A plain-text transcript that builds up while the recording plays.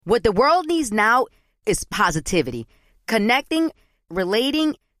What the world needs now is positivity. Connecting,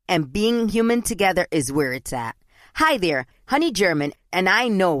 relating, and being human together is where it's at. Hi there, Honey German, and I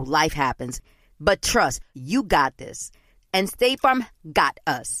know life happens, but trust, you got this. And State Farm got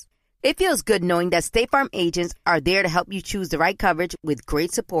us. It feels good knowing that State Farm agents are there to help you choose the right coverage with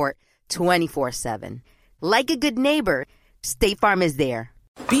great support 24/7. Like a good neighbor, State Farm is there.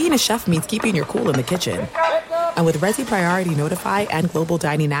 Being a chef means keeping your cool in the kitchen. And with Resi Priority Notify and Global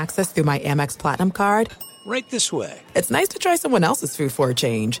Dining Access through my Amex Platinum card, right this way. It's nice to try someone else's food for a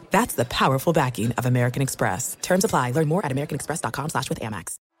change. That's the powerful backing of American Express. Terms apply. Learn more at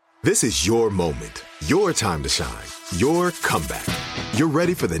americanexpress.com/withAmex. This is your moment, your time to shine, your comeback. You're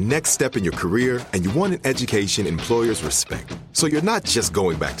ready for the next step in your career, and you want an education employers respect. So you're not just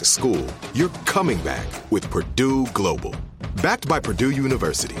going back to school, you're coming back with Purdue Global. Backed by Purdue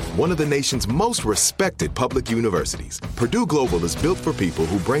University, one of the nation's most respected public universities, Purdue Global is built for people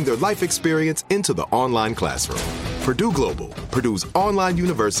who bring their life experience into the online classroom. Purdue Global, Purdue's online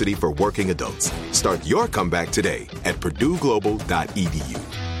university for working adults. Start your comeback today at purdueglobal.edu.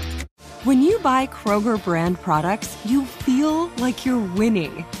 When you buy Kroger brand products, you feel like you're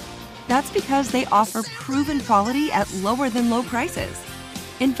winning. That's because they offer proven quality at lower than low prices.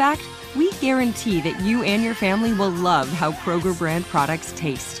 In fact, we guarantee that you and your family will love how Kroger brand products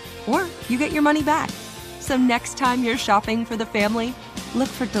taste, or you get your money back. So next time you're shopping for the family, look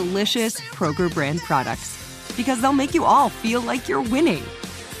for delicious Kroger brand products, because they'll make you all feel like you're winning.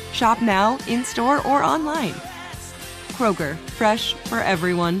 Shop now, in-store, or online. Kroger, fresh for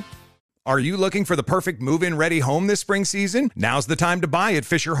everyone. Are you looking for the perfect move-in ready home this spring season? Now's the time to buy at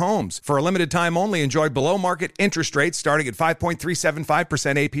Fisher Homes. For a limited time only, enjoy below-market interest rates starting at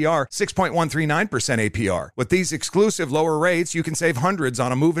 5.375% APR, 6.139% APR. With these exclusive lower rates, you can save hundreds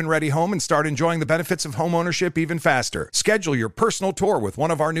on a move-in ready home and start enjoying the benefits of home ownership even faster. Schedule your personal tour with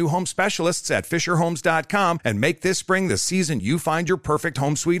one of our new home specialists at FisherHomes.com and make this spring the season you find your perfect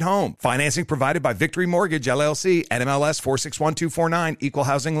home sweet home. Financing provided by Victory Mortgage, LLC, NMLS 461249, Equal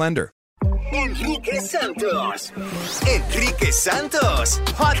Housing Lender. Enrique Santos. Enrique Santos.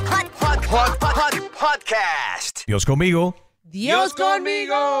 Podcast. Dios conmigo. Dios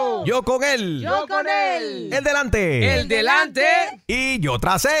conmigo. Yo con él. Yo con él. El delante. El delante. Y yo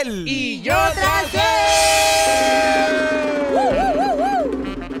tras él. Y yo tras él.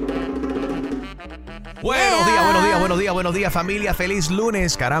 Buenos días, familia. Feliz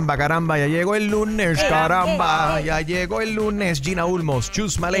lunes. Caramba, ya llegó el lunes. Caramba, ya llegó el lunes. Gina Ulmos,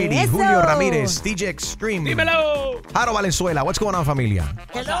 Chus Malady, Julio Ramírez, DJ Extreme. Dímelo. Jaro Valenzuela. What's going on, familia?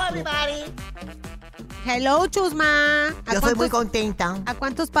 Hello, everybody. Hello, Chusma. Yo estoy muy contenta. ¿A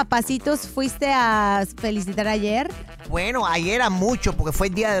cuántos papacitos fuiste a felicitar ayer? Bueno, ayer a muchos porque fue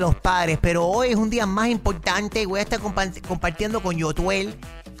el Día de los Padres, pero hoy es un día más importante y voy a estar compartiendo con Yotuel.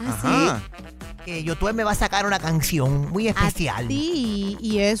 Ajá. Que Yotuel me va a sacar una canción muy especial. ¿A ti?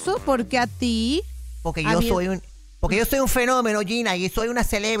 ¿Y eso? ¿Por qué a ti? Porque yo soy un fenómeno, Gina, y soy una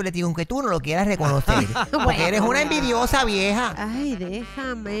celebrity, aunque tú no lo quieras reconocer. Porque eres una envidiosa vieja. Ay,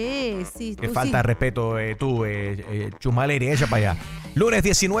 déjame. Sí, Qué falta de respeto tú, Chumaleri, echa para allá. Lunes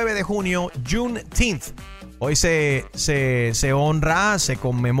 19 de junio, Juneteenth. Hoy se honra, se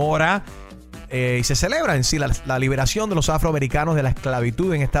conmemora y se celebra en sí la liberación de los afroamericanos de la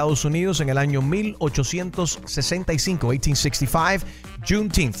esclavitud en Estados Unidos en el año 1865,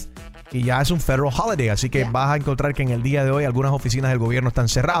 Juneteenth. Y ya es un federal holiday, así que vas a encontrar que en el día de hoy algunas oficinas del gobierno están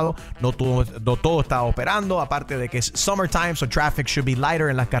cerradas, no todo está operando, aparte de que es summertime, so traffic should be lighter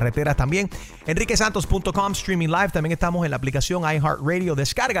en las carreteras también. enriquesantos.com, streaming live, también estamos en la aplicación iHeartRadio.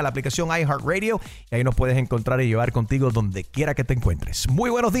 Descarga la aplicación iHeartRadio y ahí nos puedes encontrar y llevar contigo donde quiera que te encuentres. Muy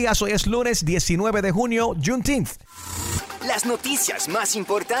buenos días, hoy es lunes 19 de junio, Juneteenth. Las noticias más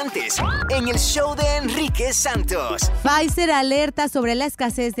importantes en el show de Enrique Santos. Pfizer alerta sobre la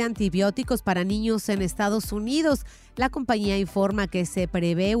escasez de antibióticos para niños en Estados Unidos. La compañía informa que se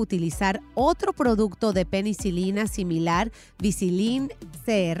prevé utilizar otro producto de penicilina similar, Vicilin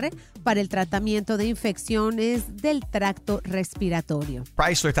CR, para el tratamiento de infecciones del tracto respiratorio.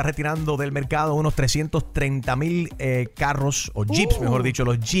 Chrysler está retirando del mercado unos 330,000 carros, o Jeeps, mejor dicho,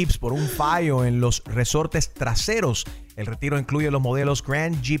 los Jeeps, por un fallo en los resortes traseros. El retiro incluye los modelos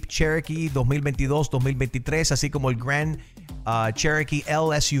Grand Jeep Cherokee 2022-2023, así como el Grand Cherokee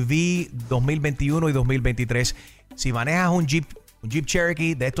L SUV 2021 y 2023. Si manejas un Jeep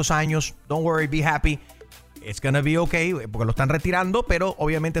Cherokee de estos años, don't worry, be happy. it's gonna be okay, porque lo están retirando, pero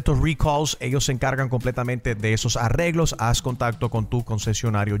obviamente estos recalls, ellos se encargan completamente de esos arreglos. Haz contacto con tu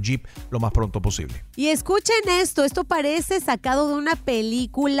concesionario Jeep lo más pronto posible. Y escuchen esto parece sacado de una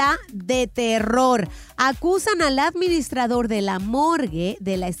película de terror. Acusan al administrador de la morgue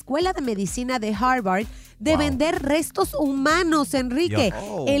de la Escuela de Medicina de Harvard de vender restos humanos, Enrique.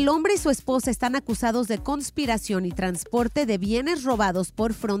 El hombre y su esposa están acusados de conspiración y transporte de bienes robados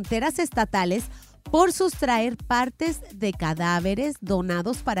por fronteras estatales por sustraer partes de cadáveres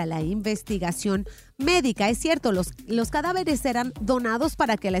donados para la investigación médica. Es cierto, los cadáveres eran donados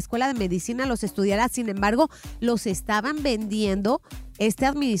para que la Escuela de Medicina los estudiara, sin embargo, los estaban vendiendo este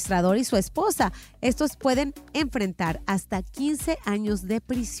administrador y su esposa. Estos pueden enfrentar hasta 15 años de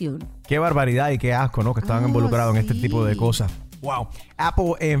prisión. Qué barbaridad y qué asco, ¿no? Que estaban involucrados en este tipo de cosas. Wow.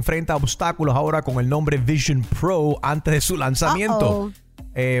 Apple enfrenta obstáculos ahora con el nombre Vision Pro antes de su lanzamiento.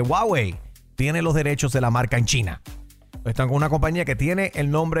 Huawei tiene los derechos de la marca en China. Están con una compañía que tiene el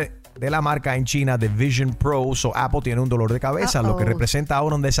nombre de la marca en China de Vision Pro. So Apple tiene un dolor de cabeza, lo que representa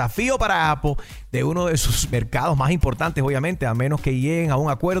ahora un desafío para Apple de uno de sus mercados más importantes, obviamente. A menos que lleguen a un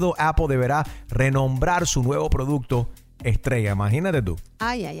acuerdo, Apple deberá renombrar su nuevo producto estrella. Imagínate tú.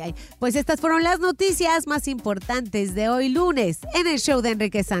 Ay. Pues estas fueron las noticias más importantes de hoy lunes en el show de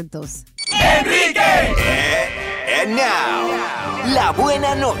Enrique Santos. ¡Enrique! And now, la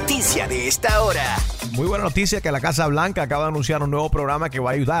buena noticia de esta hora. Muy buena noticia que la Casa Blanca acaba de anunciar un nuevo programa que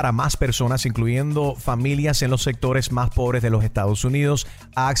va a ayudar a más personas, incluyendo familias en los sectores más pobres de los Estados Unidos,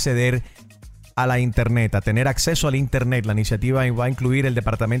 a acceder a la Internet, a tener acceso al Internet. La iniciativa va a incluir el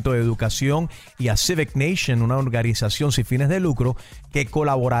Departamento de Educación y a Civic Nation, una organización sin fines de lucro que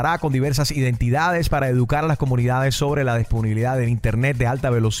colaborará con diversas identidades para educar a las comunidades sobre la disponibilidad del Internet de alta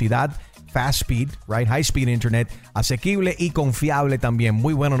velocidad, fast speed, right? High speed internet, asequible y confiable también.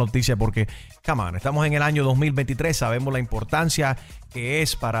 Muy buena noticia porque, come on, estamos en el año 2023, sabemos la importancia que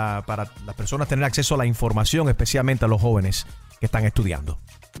es para las personas tener acceso a la información, especialmente a los jóvenes que están estudiando.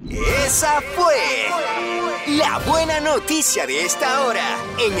 Esa fue la buena noticia de esta hora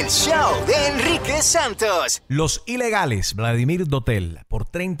en el show de Enrique Santos. Los ilegales, Vladimir Dotel, por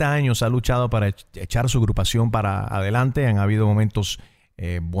 30 años ha luchado para echar su agrupación para adelante. Han habido momentos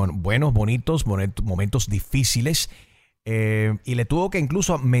buenos, bonitos, momentos difíciles, y le tuvo que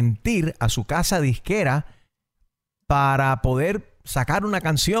incluso mentir a su casa disquera para poder sacar una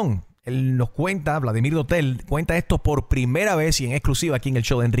canción. Él nos cuenta, Vladimir Dotel cuenta esto por primera vez y en exclusiva aquí en el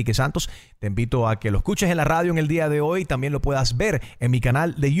show de Enrique Santos. Te invito a que lo escuches en la radio en el día de hoy. También lo puedas ver en mi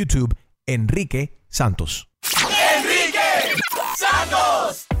canal de YouTube, Enrique Santos. ¡Enrique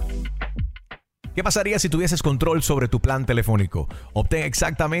Santos! ¿Qué pasaría si tuvieses control sobre tu plan telefónico? Obtén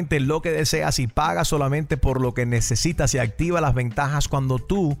exactamente lo que deseas y paga solamente por lo que necesitas y activa las ventajas cuando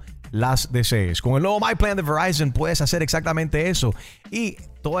tú las desees. Con el nuevo My Plan de Verizon puedes hacer exactamente eso. Y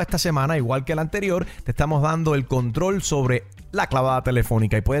toda esta semana, igual que la anterior, te estamos dando el control sobre la clavada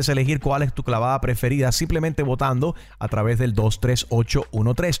telefónica y puedes elegir cuál es tu clavada preferida simplemente votando a través del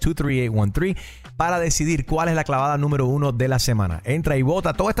 23813 para decidir cuál es la clavada número 1 de la semana. Entra y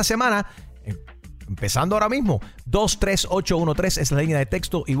vota toda esta semana. Empezando ahora mismo, 23813 es la línea de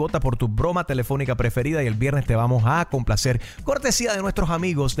texto y vota por tu broma telefónica preferida y el viernes te vamos a complacer. Cortesía de nuestros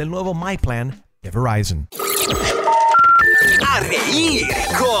amigos del nuevo My Plan de Verizon. A reír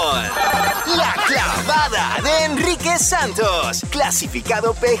con la clavada de Enrique Santos,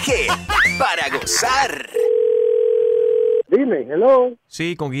 clasificado PG, para gozar. Dime, hello.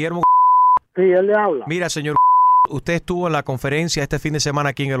 Sí, con Guillermo. Sí, él le habla. Mira, señor, usted estuvo en la conferencia este fin de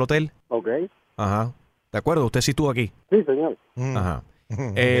semana aquí en el hotel. Ok. Ajá. ¿De acuerdo? Usted sí estuvo aquí. Sí, señor. Ajá.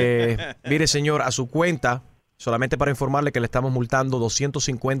 Mire, señor, a su cuenta, solamente para informarle que le estamos multando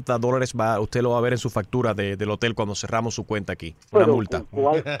 $250. Usted lo va a ver en su factura del hotel cuando cerramos su cuenta aquí. Una multa.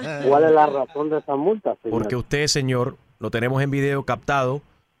 ¿Cuál es la razón de esa multa, señor? Porque usted, señor, lo tenemos en video captado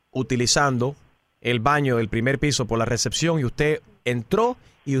utilizando el baño del primer piso por la recepción y usted entró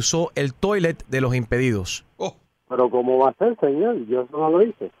y usó el toilet de los impedidos. Pero ¿cómo va a ser, señor? Yo eso no lo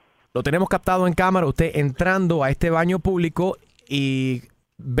hice. Lo tenemos captado en cámara, usted entrando a este baño público y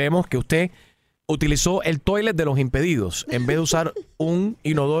vemos que usted utilizó el toilet de los impedidos en vez de usar un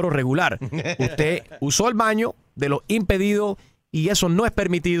inodoro regular. Usted usó el baño de los impedidos y eso no es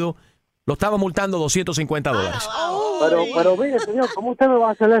permitido. Lo estamos multando $250. Pero mire, señor, ¿cómo usted me va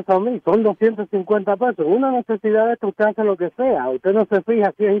a hacer eso a mí? Son 250 pesos. Una necesidad de esto, usted hace lo que sea. Usted no se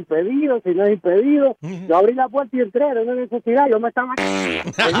fija si es impedido, si no es impedido. Yo abrí la puerta y entré, era una necesidad. Yo me estaba...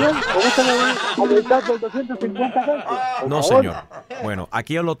 Señor, ¿cómo usted me va a aumentar por 250 pesos? No, señor. Bueno,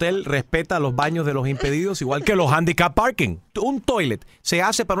 aquí el hotel respeta los baños de los impedidos, igual que los handicap parking. Un toilet se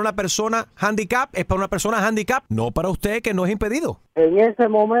hace para una persona handicap, es para una persona handicap, no para usted que no es impedido. En ese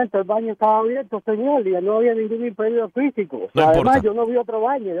momento el baño estaba abierto, señor, y no había ningún impedido físico. No Además, importa. yo no vi otro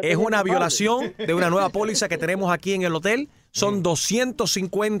baño. Es una violación de una nueva póliza que tenemos aquí en el hotel. Son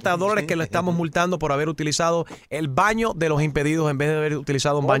 $250 que le estamos multando por haber utilizado el baño de los impedidos en vez de haber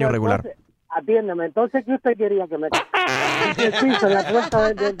utilizado un baño regular. Atiéndeme, entonces, ¿qué usted quería que me el piso en la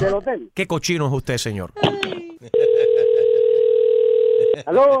puerta del hotel? ¿Qué cochino es usted, señor?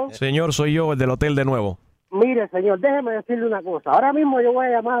 ¿Aló? Señor, soy yo, el del hotel de nuevo. Mire, señor, déjeme decirle una cosa. Ahora mismo yo voy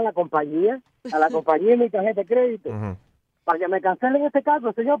a llamar a la compañía de mi tarjeta de crédito, para que me cancelen este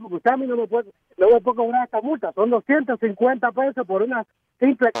caso, señor, porque usted a mí no me puede cobrar esta multa. Son 250 pesos por una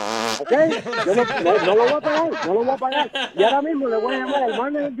simple... ¿Ok? Yo no lo voy a pagar, Y ahora mismo le voy a llamar al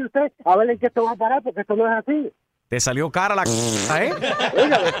manager de usted a ver en qué esto va a parar, porque esto no es así. Te salió cara la ¿eh?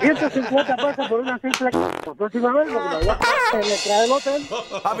 Oiga, 250 pesos por una simple... La próxima vez, porque me voy a traer el hotel.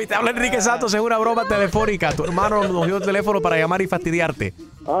 Papi, te habla Enrique Santos, es una broma telefónica. Tu hermano nos dio el teléfono para llamar y fastidiarte.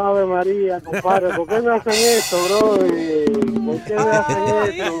 Ave María, compadre, ¿por qué me hacen esto, bro? ¿Por qué me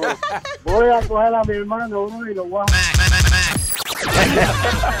hacen esto? Voy a coger a mi hermano, bro, y lo voy a...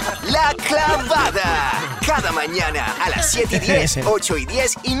 La Clavada. Cada mañana a las 7:10,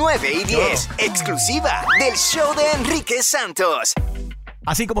 8:10 y 9:10. Exclusiva del show de Enrique Santos.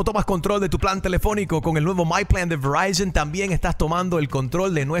 Así como tomas control de tu plan telefónico con el nuevo My Plan de Verizon, también estás tomando el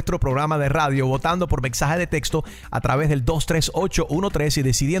control de nuestro programa de radio, votando por mensaje de texto a través del 23813 y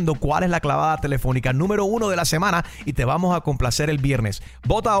decidiendo cuál es la clavada telefónica número 1 de la semana y te vamos a complacer el viernes.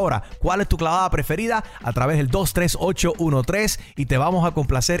 Vota ahora cuál es tu clavada preferida a través del 23813 y te vamos a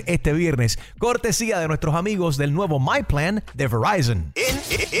complacer este viernes. Cortesía de nuestros amigos del nuevo My Plan de Verizon.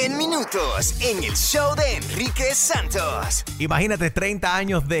 En minutos, en el show de Enrique Santos. Imagínate 30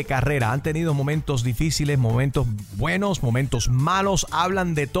 años de carrera, han tenido momentos difíciles, momentos buenos, momentos malos,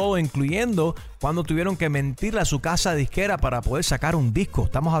 hablan de todo, incluyendo cuando tuvieron que mentirle a su casa disquera para poder sacar un disco.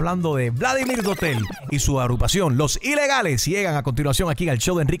 Estamos hablando de Vladimir Dotel y su agrupación Los Ilegales. Llegan a continuación aquí al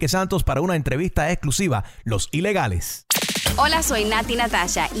show de Enrique Santos para una entrevista exclusiva, Los Ilegales. Hola, soy Nati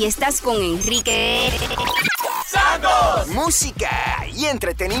Natasha y estás con Enrique Santos. Música y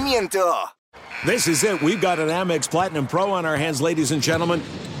entretenimiento. This is it. We've got an Amex Platinum Pro on our hands, ladies and gentlemen.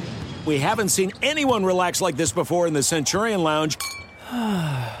 We haven't seen anyone relax like this before in the Centurion Lounge.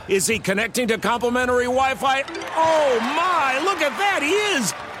 Is he connecting to complimentary Wi-Fi? Oh, my! Look at that! He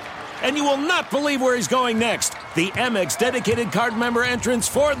is! And you will not believe where he's going next. The Amex dedicated card member entrance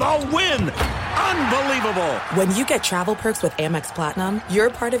for the win! Unbelievable! When you get travel perks with Amex Platinum,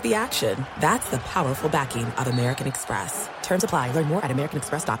 you're part of the action. That's the powerful backing of American Express. Terms apply. Learn more at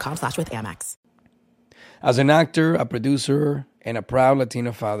americanexpress.com/withAmex. As an actor, a producer, and a proud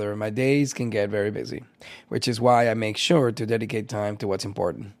Latino father, my days can get very busy, which is why I make sure to dedicate time to what's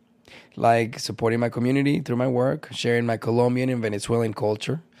important, like supporting my community through my work, sharing my Colombian and Venezuelan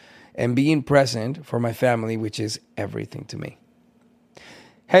culture, and being present for my family, which is everything to me.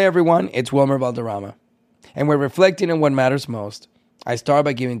 Hey everyone, it's Wilmer Valderrama, and we're reflecting on what matters most. I start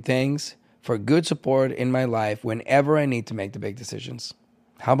by giving thanks for good support in my life whenever I need to make the big decisions.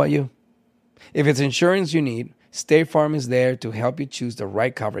 How about you? If it's insurance you need, State Farm is there to help you choose the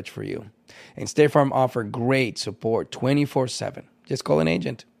right coverage for you. And State Farm offers great support 24/7. Just call an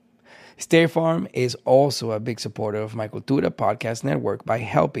agent. State Farm is also a big supporter of my Cultura podcast network by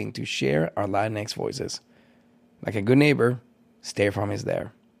helping to share our Latinx voices. Like a good neighbor, State Farm is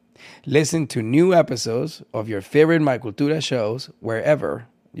there. Listen to new episodes of your favorite My Cultura shows wherever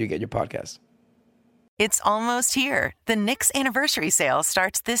you get your podcasts. It's almost here. The Knix Anniversary Sale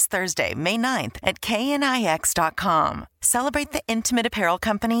starts this Thursday, May 9th at knix.com. Celebrate the intimate apparel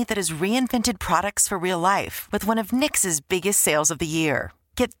company that has reinvented products for real life with one of Knix's biggest sales of the year.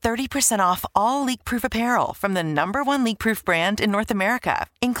 Get 30% off all leak-proof apparel from the #1 leak-proof brand in North America,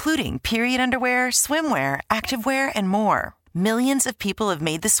 including period underwear, swimwear, activewear, and more. Millions of people have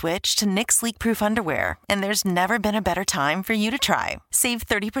made the switch to Knix leak-proof underwear, and there's never been a better time for you to try. Save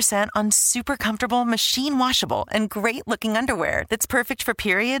 30% on super comfortable, machine-washable, and great-looking underwear that's perfect for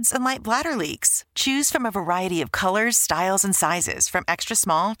periods and light bladder leaks. Choose from a variety of colors, styles, and sizes from extra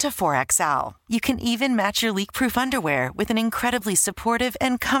small to 4XL. You can even match your leak-proof underwear with an incredibly supportive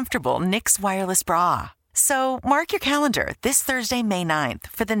and comfortable Knix wireless bra. So mark your calendar this Thursday, May 9th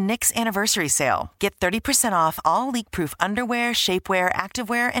for the Knix Anniversary Sale. Get 30% off all leak-proof underwear, shapewear,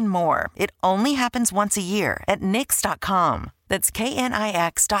 activewear, and more. It only happens once a year at Knix.com. That's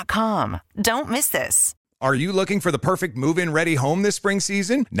KNIX.com. Don't miss this. Are you looking for the perfect move-in ready home this spring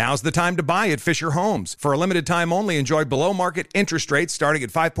season? Now's the time to buy at Fisher Homes. For a limited time only, enjoy below-market interest rates starting at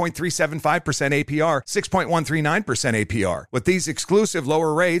 5.375% APR, 6.139% APR. With these exclusive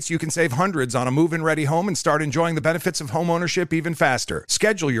lower rates, you can save hundreds on a move-in ready home and start enjoying the benefits of homeownership even faster.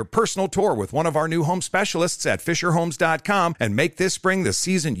 Schedule your personal tour with one of our new home specialists at FisherHomes.com and make this spring the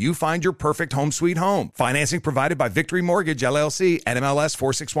season you find your perfect home sweet home. Financing provided by Victory Mortgage, LLC, NMLS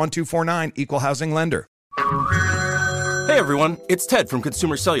 461249, Equal Housing Lender. Hey everyone, it's Ted from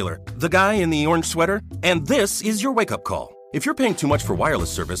Consumer Cellular, the guy in the orange sweater, and this is your wake-up call. If you're paying too much for wireless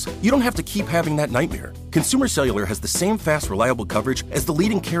service, you don't have to keep having that nightmare. Consumer Cellular has the same fast, reliable coverage as the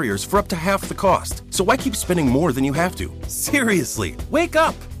leading carriers for up to half the cost. So why keep spending more than you have to? Seriously, wake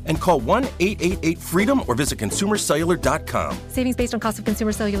up and call 1-888-FREEDOM or visit consumercellular.com. Savings based on cost of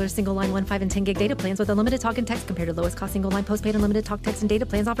Consumer Cellular single line 1, 5, and 10 gig data plans with unlimited talk and text compared to lowest cost single line postpaid unlimited talk, text, and data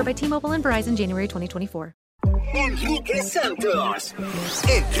plans offered by T-Mobile and Verizon January 2024. Enrique Santos.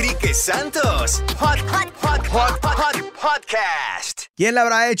 Enrique Santos. Podcast. ¿Quién le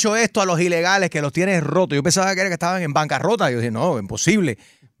habrá hecho esto a los ilegales que los tiene rotos? Yo pensaba que estaban en bancarrota. Yo dije, no, imposible.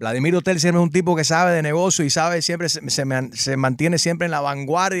 Vladimir Hotel siempre es un tipo que sabe de negocio y sabe siempre se mantiene siempre en la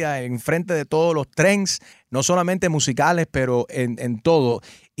vanguardia, enfrente de todos los trends, no solamente musicales, pero en todo.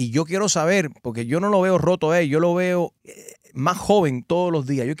 Y yo quiero saber, porque yo no lo veo roto, yo lo veo más joven todos los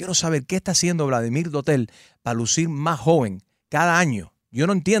días. Yo quiero saber qué está haciendo Vladimir Hotel para lucir más joven cada año. Yo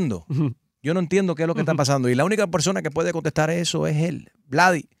no entiendo. Yo no entiendo qué es lo que está pasando. Y la única persona que puede contestar eso es él.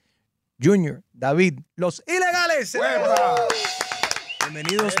 Vladi, Junior, David, los ilegales.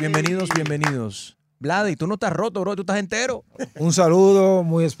 Bienvenidos. Vladi, tú no estás roto, bro, tú estás entero. Un saludo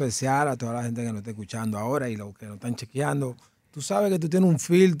muy especial a toda la gente que nos está escuchando ahora y los que nos están chequeando. Tú sabes que tú tienes un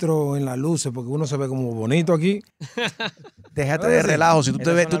filtro en las luces porque uno se ve como bonito aquí. Déjate de relajo, si tú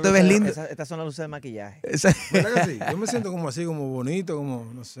te ves lindo. Estas son las luces de maquillaje. ¿Verdad que sí? Yo me siento como así, como bonito, como,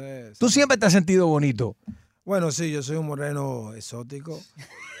 no sé. ¿Tú siempre te has sentido bonito? Bueno, sí, yo soy un moreno exótico.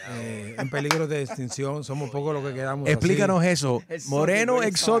 En peligro de extinción, somos pocos los que quedamos. Explícanos así. eso. Moreno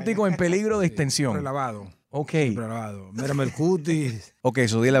exótico en peligro de extinción. Prelavado. Ok. Prelavado. Mírame el cutis. Ok,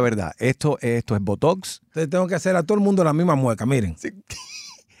 eso di la verdad. Esto es Botox. Entonces tengo que hacer a todo el mundo la misma mueca, miren. Sí.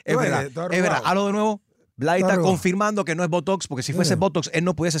 Es verdad. Hazlo de nuevo. Vladi está confirmando que no es Botox, porque si fuese Botox, él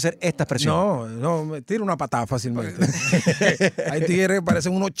no pudiese hacer esta expresión. No, me tira una patada fácilmente. Hay tigres que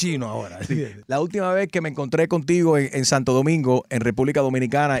parecen unos chinos ahora. La última vez que me encontré contigo en Santo Domingo, en República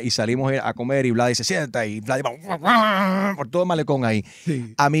Dominicana, y salimos a comer, y Vladi se sienta, y Vladi va por todo el malecón ahí.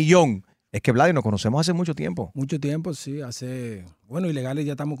 Sí. A millón. Es que Vladi nos conocemos hace mucho tiempo. Mucho tiempo, sí. Bueno, ilegales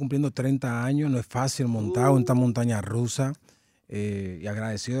ya estamos cumpliendo 30 años. No es fácil montar en esta montaña rusa. Y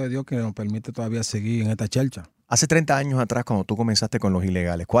agradecido de Dios que nos permite todavía seguir en esta chelcha. Hace 30 años atrás, cuando tú comenzaste con los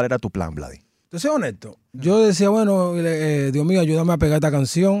ilegales, ¿cuál era tu plan, Vladi? Entonces, honesto, yo decía, bueno, Dios mío, ayúdame a pegar esta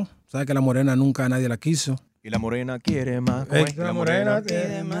canción. Sabes que la morena nunca nadie la quiso. Y la morena quiere más. La morena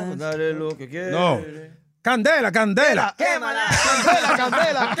quiere más. Dale lo que quiere. No. Candela. ¡Quémala!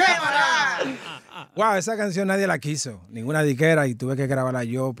 Candela, quémala. Wow, esa canción nadie la quiso. Ninguna disquera y tuve que grabarla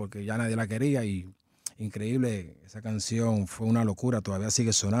yo porque ya nadie la quería y increíble. Esa canción fue una locura, todavía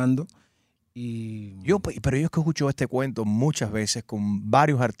sigue sonando. Pero yo es que escucho este cuento muchas veces con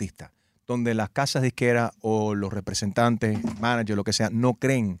varios artistas, donde las casas disqueras o los representantes, managers, lo que sea, no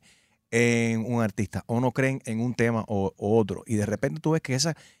creen en un artista o no creen en un tema o otro. Y de repente tú ves que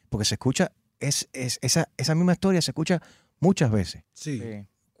porque se escucha, esa misma historia se escucha muchas veces. Sí.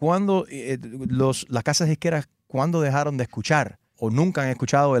 ¿Cuándo las casas disqueras, cuándo dejaron de escuchar o nunca han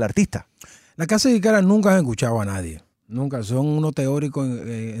escuchado del artista? Las casas disqueras nunca han escuchado a nadie. Nunca. Son unos teóricos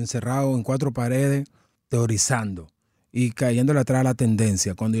encerrados en cuatro paredes, teorizando y cayéndole atrás a la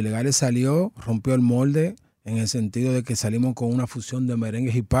tendencia. Cuando Ilegales salió, rompió el molde en el sentido de que salimos con una fusión de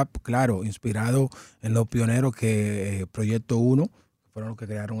merengue hip hop, claro, inspirado en los pioneros que Proyecto 1, fueron los que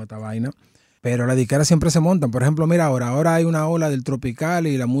crearon esta vaina. Pero las disqueras siempre se montan. Por ejemplo, mira ahora hay una ola del tropical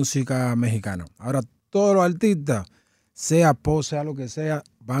y la música mexicana. Ahora todos los artistas, sea pop, sea lo que sea,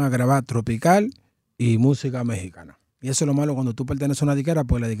 van a grabar tropical y música mexicana. Y eso es lo malo cuando tú perteneces a una disquera,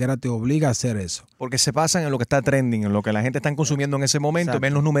 pues la disquera te obliga a hacer eso. Porque se pasan en lo que está trending, en lo que la gente está consumiendo en ese momento,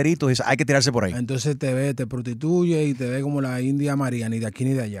 ven los numeritos y dicen, hay que tirarse por ahí. Entonces te prostituye y te ve como la India María, ni de aquí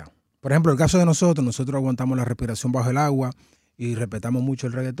ni de allá. Por ejemplo, el caso de nosotros aguantamos la respiración bajo el agua y respetamos mucho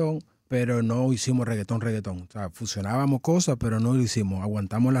el reggaetón, pero no hicimos reggaetón. O sea, fusionábamos cosas, pero no lo hicimos.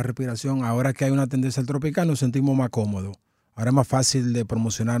 Aguantamos la respiración. Ahora que hay una tendencia al tropical, nos sentimos más cómodos. Ahora es más fácil de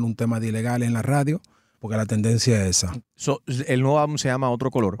promocionar un tema de ilegal en la radio, porque la tendencia es esa. El nuevo álbum se llama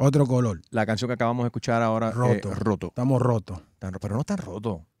Otro Color. Otro Color. La canción que acabamos de escuchar ahora, Roto. Estamos rotos. Pero no están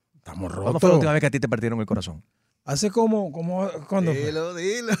rotos. Estamos rotos. ¿Cuándo fue la última vez que a ti te partieron el corazón? Hace como ¿cuándo fue?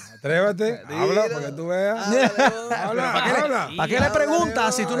 Dilo. Atrévete, habla para que tú veas. Habla. ¿Para qué le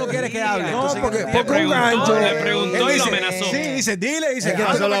preguntas si tú no quieres que hable? No, porque un gancho. Le preguntó y lo amenazó. Sí, dice, dile. Es que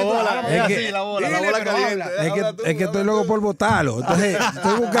pasó la bola. la bola caliente. Es que estoy loco por botarlo. Entonces,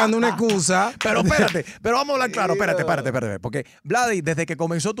 estoy buscando una excusa. Pero espérate, vamos a hablar claro. Espérate. Porque, Vladi, desde que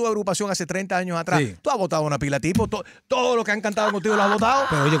comenzó tu agrupación hace 30 años atrás, tú has votado una pila de tipos. Todo lo que han cantado contigo lo has votado.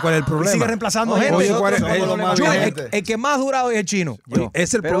 Pero oye, ¿cuál es el problema? Y sigue reemplazando gente. Oye, ¿cuál es el que más durado es el chino.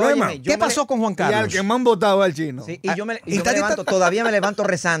 Es el problema. Óyeme, ¿Qué pasó con Juan Carlos? Y al que más han votado es el chino. Sí, y yo me levanto, todavía me levanto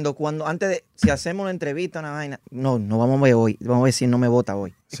rezando cuando antes de, si hacemos una entrevista, una vaina, no vamos a ver hoy, vamos a ver si no me vota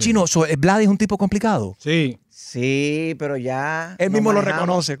hoy. Sí. Chino, Vladi es un tipo complicado. Sí, pero ya. Él mismo lo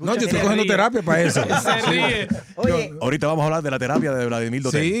reconoce. No, yo estoy cogiendo terapia para eso. Se ríe. Oye, ahorita vamos a hablar de la terapia de Vladimir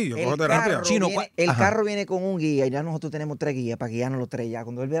Dotel. Sí, yo cojo terapia. Chino, el carro viene con un guía y ya nosotros tenemos 3 guías para guiarnos los 3 ya.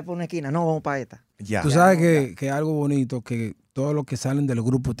 Cuando él vea por una esquina, no, vamos para esta. Ya. Tú sabes que es algo bonito, que todos los que salen del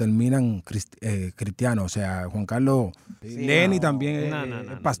grupo terminan cristianos. O sea, Juan Carlos, Lenny también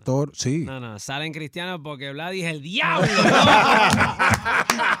es pastor. Sí. No, salen cristianos porque Vladi es el diablo.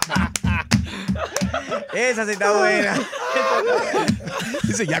 Esa sí está buena.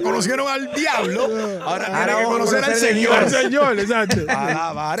 Dice, ya conocieron al diablo. Ahora tienen que conocer al Señor. Al Señor, exacto.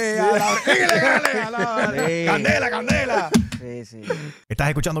 Alabaré. Candela. Sí. Estás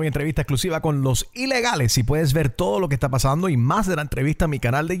escuchando mi entrevista exclusiva con Los Ilegales y puedes ver todo lo que está pasando y más de la entrevista en mi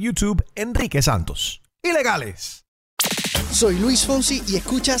canal de YouTube, Enrique Santos. Ilegales. Soy Luis Fonsi y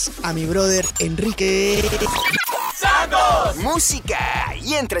escuchas a mi brother Enrique Santos. Música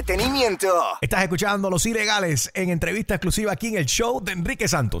y entretenimiento. Estás escuchando Los Ilegales en entrevista exclusiva aquí en el show de Enrique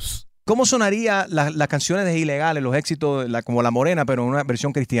Santos. ¿Cómo sonaría las canciones de Ilegales, los éxitos como La Morena, pero en una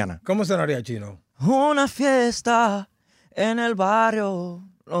versión cristiana? ¿Cómo sonaría, Chino? Una fiesta en el barrio,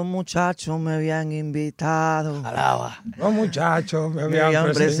 los muchachos me habían invitado. Alaba. Los muchachos me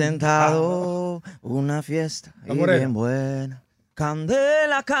habían presentado una fiesta bien buena.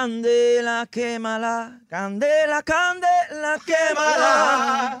 Candela, candela, quémala. Candela, candela,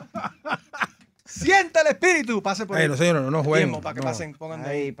 quémala. Siente el espíritu. Pase por ahí. Los señores no jueguen. Para que pasen, pongan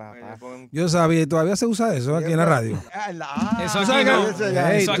ahí, papá. Yo sabía, todavía se usa eso aquí en la radio. Eso aquí no.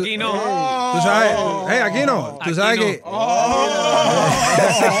 Eso aquí no. Tú sabes, aquí no. Tú sabes que. No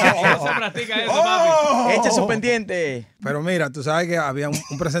se practica eso, papi. Echa su pendiente. Pero mira, tú sabes que había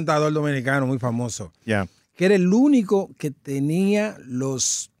un presentador dominicano muy famoso. Ya. Que era el único que tenía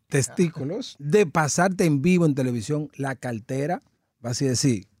los testículos de pasarte en vivo en televisión la cartera. Vas a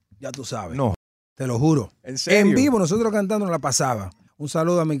decir, ya tú sabes. No. Te lo juro. ¿En serio? En vivo, nosotros cantando la pasaba. Un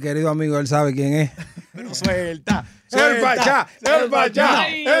saludo a mi querido amigo, él sabe quién es. Pero suelta. ¡El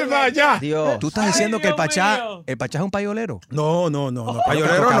Pachá! Dios. ¿Tú estás diciendo que el Pachá es un payolero? No,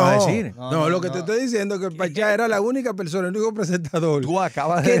 payolero no. Decir. No, lo que te estoy diciendo es que el Pachá era la única persona, el único presentador Tú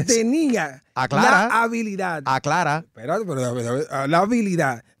acabas de que decir. tenía Aclara. la habilidad. Aclara. Espérate, pero la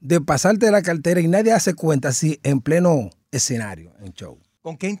habilidad de pasarte la cartera y nadie hace cuenta así en pleno escenario, en show.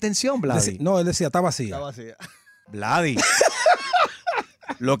 ¿Con qué intención, Vladi? No, él decía, está vacía. Está vacía. Vladi.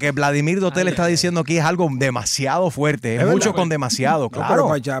 Lo que Vladimir Dotel está diciendo aquí es algo demasiado fuerte. Es mucho con demasiado, claro.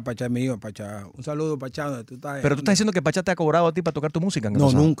 Pero Pachá es mío, Pachá. Un saludo, Pachá, donde tú estás. Pero tú estás diciendo que Pachá te ha cobrado a ti para tocar tu música.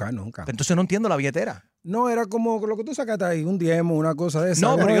 No, nunca. Entonces no entiendo la billetera. No, era como lo que tú sacaste ahí, un diezmo, una cosa de esa.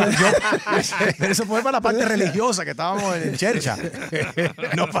 No, pero pero eso fue para la parte religiosa, que estábamos en chercha.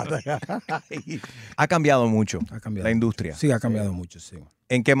 No para. Ha cambiado mucho la industria. Sí, ha cambiado mucho, sí.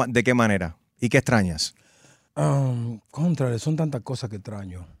 ¿De qué manera? ¿Y qué extrañas? Contrario, son tantas cosas que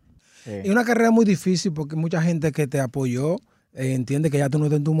extraño. Y una carrera muy difícil porque mucha gente que te apoyó entiende que ya tú no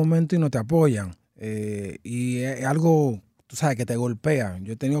estás en tu momento y no te apoyan. Y es algo, tú sabes, que te golpea.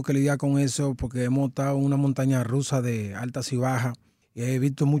 Yo he tenido que lidiar con eso porque hemos estado en una montaña rusa de altas y bajas. Y he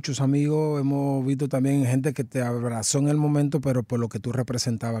visto muchos amigos, hemos visto también gente que te abrazó en el momento, pero por lo que tú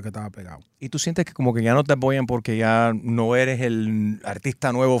representabas que estaba pegado. ¿Y tú sientes que como que ya no te apoyan porque ya no eres el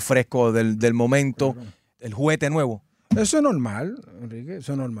artista nuevo, fresco del momento? El juguete nuevo. Eso es normal, Enrique,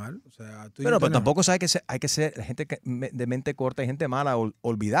 eso es normal. O sea, pero tampoco hay que ser gente de mente corta y gente mala,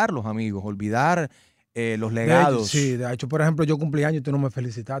 olvidar los amigos, olvidar los legados. Sí, de hecho, por ejemplo, yo cumplí años y tú no me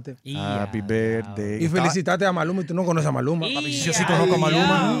felicitaste. Happy birthday. Y felicitaste a Maluma y tú no conoces a Maluma. Yo sí conozco a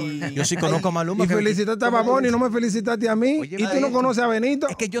Maluma. Yo sí conozco a Maluma. Y felicitaste a Baboni y no me felicitaste a mí. Oye, y tú no conoces a Benito.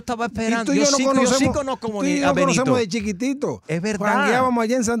 Es que yo estaba esperando. Y tú y yo no conocemos, sí conozco tú y yo a Benito. conocemos de chiquitito. Es verdad. Jangueábamos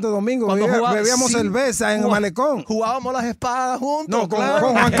allá en Santo Domingo. Bebíamos cerveza en el malecón. Jugábamos las espadas juntos. No, con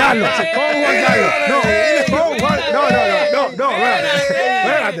Juan Carlos. Con Juan Carlos. No, espérate.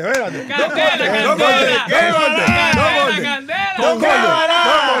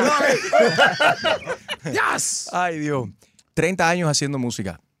 Yes. Ay, Dios. 30 años haciendo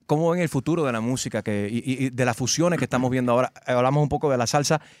música. ¿Cómo ven el futuro de la música y de las fusiones que estamos viendo ahora? Hablamos un poco de la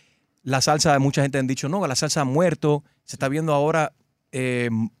salsa. La salsa, mucha gente han dicho, no, la salsa ha muerto. Se está viendo ahora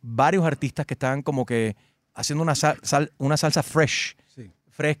varios artistas que están como que haciendo una salsa fresh.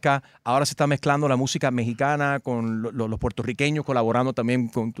 Fresca, ahora se está mezclando la música mexicana con los puertorriqueños colaborando también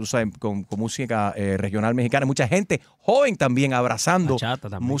con música regional mexicana. Mucha gente joven también abrazando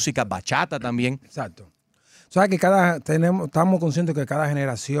música bachata también. Exacto. O sea que estamos conscientes que cada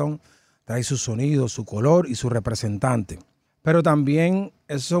generación trae su sonido, su color y su representante. Pero también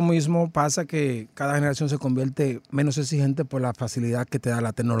eso mismo pasa que cada generación se convierte menos exigente por la facilidad que te da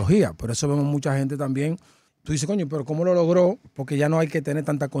la tecnología. Por eso vemos mucha gente también. Tú dices, coño, pero ¿cómo lo logró? Porque ya no hay que tener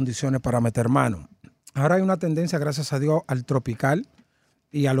tantas condiciones para meter mano. Ahora hay una tendencia, gracias a Dios, al tropical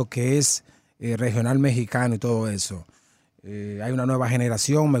y a lo que es regional mexicano y todo eso. Hay una nueva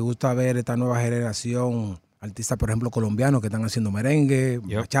generación, me gusta ver esta nueva generación, artistas, por ejemplo, colombianos que están haciendo merengue,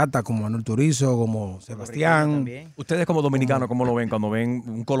 bachata, como Manuel Turizo, como Sebastián. Ustedes como dominicanos, ¿cómo lo ven cuando ven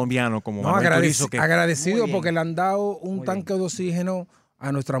un colombiano como Manuel Turizo? Agradecido porque le han dado un tanque de oxígeno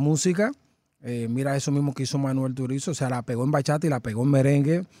a nuestra música. Mira eso mismo que hizo Manuel Turizo, o sea, la pegó en bachata y la pegó en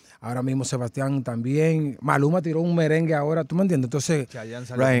merengue. Ahora mismo Sebastián también. Maluma tiró un merengue ahora, ¿tú me entiendes? Entonces, Chayanne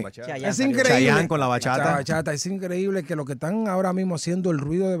salió con bachata. Es increíble. Chayanne con la bachata. Es increíble que lo que están ahora mismo haciendo el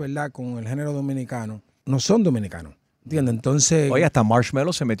ruido de verdad con el género dominicano, no son dominicanos, ¿entiendes? Entonces... Oye, hasta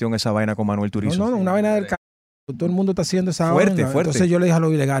Marshmello se metió en esa vaina con Manuel Turizo. No, una vaina del todo el mundo está haciendo esa fuerte. Entonces yo le dije a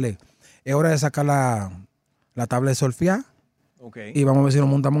los ilegales, es hora de sacar la tabla de solfear. Y vamos a ver si nos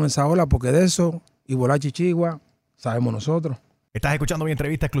montamos en esa ola, porque de eso y volar chichigua sabemos nosotros. Estás escuchando mi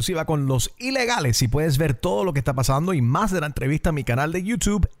entrevista exclusiva con Los Ilegales y puedes ver todo lo que está pasando y más de la entrevista en mi canal de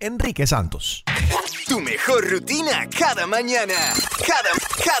YouTube, Enrique Santos. Tu mejor rutina cada mañana.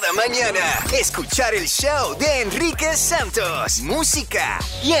 Cada mañana. Escuchar el show de Enrique Santos. Música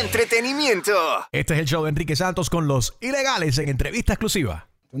y entretenimiento. Este es el show de Enrique Santos con Los Ilegales en entrevista exclusiva.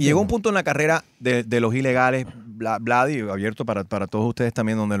 Y llegó un punto en la carrera de Los Ilegales, Vladi, abierto para todos ustedes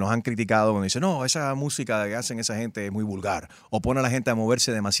también, donde nos han criticado, donde dicen, no, esa música que hacen esa gente es muy vulgar, o pone a la gente a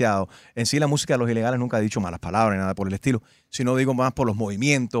moverse demasiado. En sí, la música de Los Ilegales nunca ha dicho malas palabras, nada por el estilo, sino digo más por los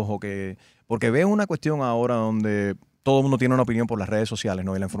movimientos, porque veo una cuestión ahora donde todo el mundo tiene una opinión por las redes sociales,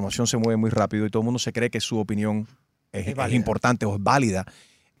 ¿no? Y la información se mueve muy rápido y todo el mundo se cree que su opinión es importante o es válida.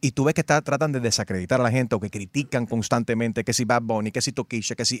 Y tú ves que tratan de desacreditar a la gente o que critican constantemente que si Bad Bunny, que si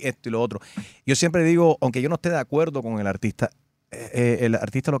Toquilla, que si esto y lo otro. Yo siempre digo, aunque yo no esté de acuerdo con el artista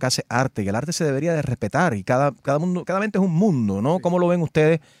lo que hace arte y el arte se debería de respetar y cada mente es un mundo, ¿no? ¿Cómo lo ven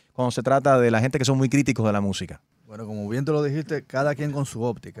ustedes cuando se trata de la gente que son muy críticos de la música? Bueno, como bien te lo dijiste, cada quien con su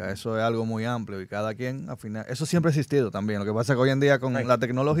óptica, eso es algo muy amplio y cada quien, al final, eso siempre ha existido también. Lo que pasa es que hoy en día con la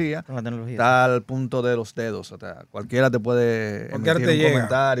tecnología está al punto de los dedos. O sea, cualquiera te puede emitir un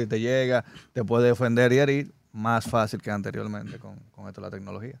comentario, te llega, te puede ofender y herir más fácil que anteriormente con esto de la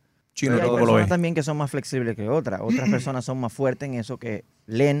tecnología. Chino, hay personas también que son más flexibles que otras. Otras personas son más fuertes en eso que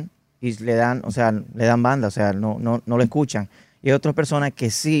leen y le dan banda, o sea, no lo escuchan. Y hay otras personas que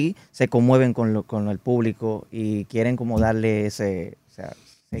sí se conmueven con el público y quieren como darle ese... O sea,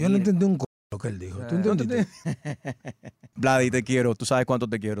 yo no entendí lo que él dijo. ¿Tú entendiste? Vladi, te quiero. Tú sabes cuánto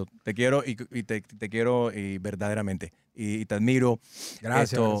te quiero. Te quiero y te quiero y verdaderamente. Y te admiro.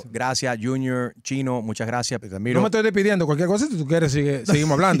 Gracias, Junior, Chino. Muchas gracias. Te admiro. No me estoy despidiendo. Cualquier cosa, si tú quieres,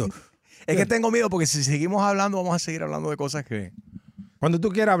 seguimos hablando. Es que tengo miedo porque si seguimos hablando, vamos a seguir hablando de cosas que... Cuando tú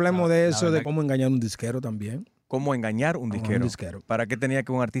quieras, hablemos de eso, de cómo engañar un disquero también. ¿Cómo engañar un disquero? ¿Para qué tenía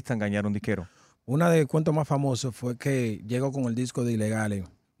que un artista engañar un disquero? Una de los cuentos más famosos fue que llegó con el disco de Ilegales,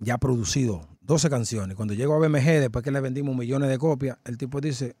 ya producido, 12 canciones. Cuando llegó a BMG, después que le vendimos millones de copias, el tipo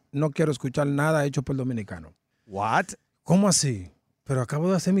dice, no quiero escuchar nada hecho por el dominicano. ¿What? ¿Cómo así? Pero acabo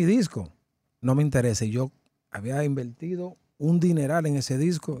de hacer mi disco. No me interesa. Y yo había invertido un dineral en ese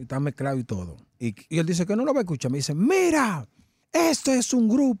disco y está mezclado y todo. Y él dice que no lo va a escuchar. Me dice, mira, esto es un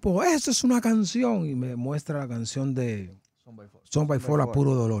grupo, esto es una canción. Y me muestra la canción de Son by Four, a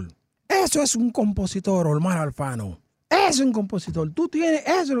Puro Dolor. Eso es un compositor, Omar Alfano. es un compositor, tú tienes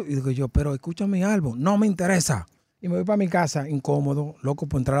eso. Y digo yo, pero escucha mi álbum, no me interesa. Y me voy para mi casa, incómodo, loco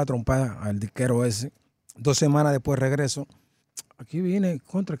por entrar a trompada al disquero ese. 2 semanas después regreso. Aquí vine,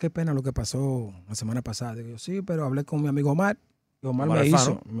 contra, qué pena lo que pasó la semana pasada. Digo yo, sí, pero hablé con mi amigo Omar. Y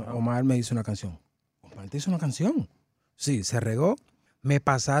Omar me hizo una canción. Omar te hizo una canción. Sí, se regó. Me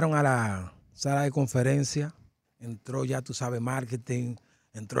pasaron a la sala de conferencia. Entró ya, tú sabes, marketing.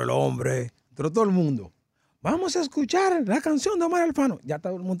 Entró el hombre. Entró todo el mundo. Vamos a escuchar la canción de Omar Alfano. Ya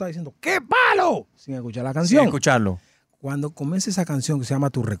todo el mundo está diciendo, ¡qué palo! Sin escuchar la canción. Sin escucharlo. Cuando comienza esa canción que se llama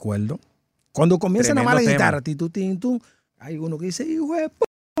Tu Recuerdo, cuando comienza nada más la guitarra, hay uno que dice, hijo de p***,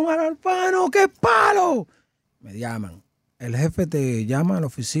 Omar Alfano, ¡qué palo! Me llaman. El jefe te llama a la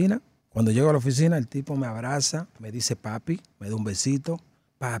oficina. Cuando llego a la oficina, el tipo me abraza, me dice papi, me da un besito.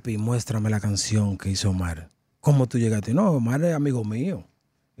 Papi, muéstrame la canción que hizo Omar. ¿Cómo tú llegaste? No, Omar es amigo mío.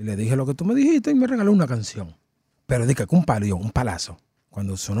 Y le dije lo que tú me dijiste y me regaló una canción. Pero dije que un palo, un palazo.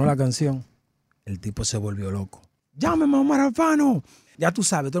 Cuando sonó la canción, el tipo se volvió loco. Llámame a Omar Alfano. Ya tú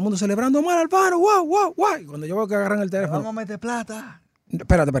sabes, todo el mundo celebrando Omar Alfano. ¡Wow, wow, wow! Y cuando yo veo que agarran el teléfono. Vamos a meter plata.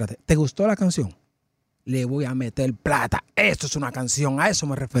 Espérate. ¿Te gustó la canción? Le voy a meter plata. Esto es una canción. A eso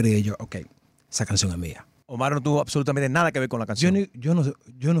me refería yo. Ok, esa canción es mía. Omar no tuvo absolutamente nada que ver con la canción. Yo no sé.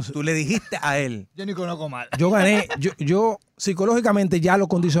 Tú le dijiste a él. Yo ni conozco mal. Yo gané. Yo psicológicamente ya lo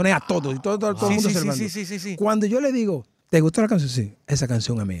condicioné a todos. Y todo el mundo celebrando. Sí. Cuando yo le digo, ¿te gustó la canción? Sí, esa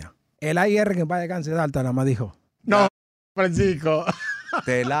canción es mía. El AIR que en paz descanse de alta nada más dijo, no, Francisco.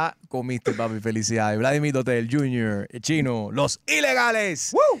 Te la comiste, papi. Felicidades. Vladimir Dotel, Junior, Chino, Los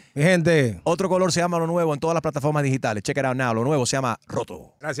Ilegales. ¡Woo! Mi gente. Otro color se llama Lo Nuevo en todas las plataformas digitales. Check it out now. Lo Nuevo se llama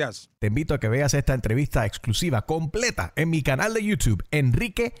Roto. Gracias. Te invito a que veas esta entrevista exclusiva completa en mi canal de YouTube,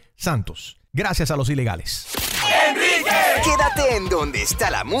 Enrique Santos. Gracias a Los Ilegales. ¡Enrique! Quédate en donde está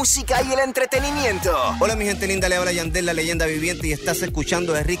la música y el entretenimiento. Hola mi gente linda, le habla Yandel, la leyenda viviente, y estás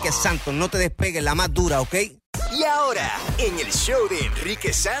escuchando a Enrique Santos. No te despegues, la más dura, ¿ok? Y ahora, en el show de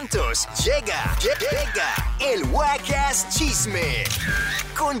Enrique Santos, llega el Wacas Chisme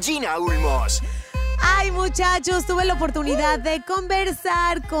con Gina Ulmos. Ay, muchachos, tuve la oportunidad de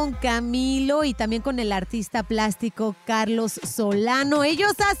conversar con Camilo y también con el artista plástico Carlos Solano.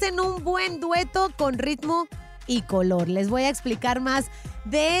 Ellos hacen un buen dueto con ritmo y color. Les voy a explicar más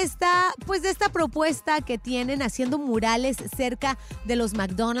de esta propuesta que tienen haciendo murales cerca de los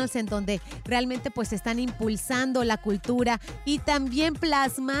McDonald's, en donde realmente pues están impulsando la cultura y también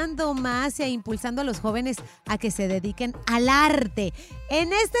plasmando más e impulsando a los jóvenes a que se dediquen al arte.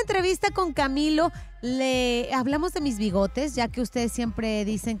 En esta entrevista con Camilo le hablamos de mis bigotes, ya que ustedes siempre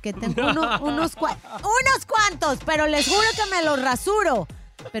dicen que tengo unos cuantos, pero les juro que me los rasuro.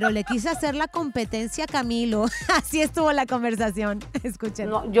 Pero le quise hacer la competencia a Camilo. Así estuvo la conversación. Escuchen.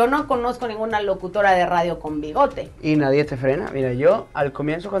 No, yo no conozco ninguna locutora de radio con bigote. Y nadie te frena. Mira, yo al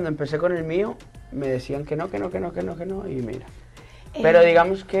comienzo cuando empecé con el mío, me decían que no, y mira. Pero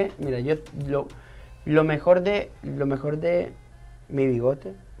digamos que, mira, yo lo mejor de mi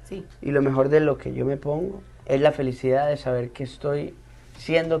bigote, sí, y lo mejor de lo que yo me pongo es la felicidad de saber que estoy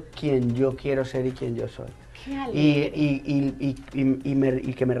siendo quien yo quiero ser y quien yo soy. Y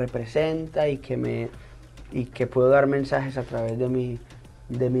que me representa y que puedo dar mensajes a través de mi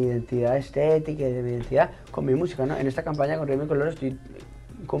identidad estética y de mi identidad con mi música, ¿no? En esta campaña con Ritmo y Color estoy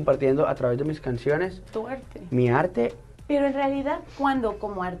compartiendo a través de mis canciones tu arte, mi arte. Pero en realidad cuando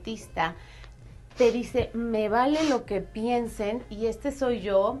como artista te dice, me vale lo que piensen y este soy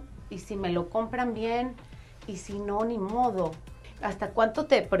yo, y si me lo compran bien y si no, ni modo, ¿hasta cuánto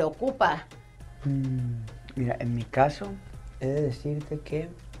te preocupa? Mira, en mi caso, he de decirte que...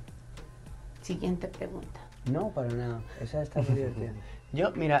 Siguiente pregunta. No, para nada. Esa está muy divertida.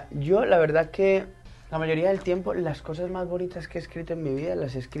 Yo la verdad que la mayoría del tiempo las cosas más bonitas que he escrito en mi vida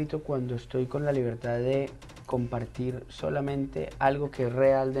las he escrito cuando estoy con la libertad de compartir solamente algo que es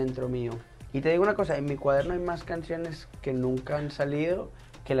real dentro mío. Y te digo una cosa, en mi cuaderno hay más canciones que nunca han salido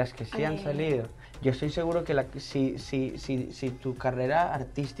que las que sí han salido. Yo estoy seguro que si tu carrera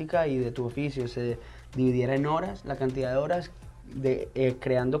artística y de tu oficio se dividiera en horas, la cantidad de horas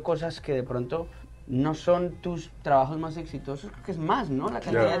creando cosas que de pronto no son tus trabajos más exitosos, creo que es más, ¿no? La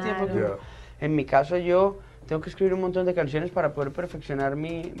cantidad de tiempo que... En mi caso yo tengo que escribir un montón de canciones para poder perfeccionar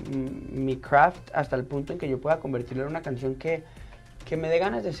mi craft hasta el punto en que yo pueda convertirlo en una canción que me dé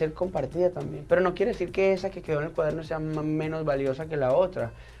ganas de ser compartida también. Pero no quiere decir que esa que quedó en el cuaderno sea menos valiosa que la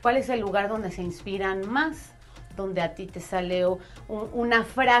otra. ¿Cuál es el lugar donde se inspiran más? Donde a ti te sale una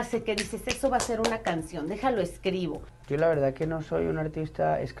frase que dices, eso va a ser una canción, déjalo escribo. Yo la verdad que no soy un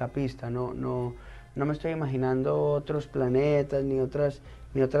artista escapista, no me estoy imaginando otros planetas ni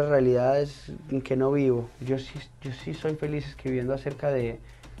mi otra realidad es en que no vivo. Yo sí soy feliz escribiendo acerca de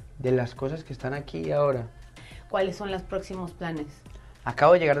las cosas que están aquí y ahora. ¿Cuáles son los próximos planes?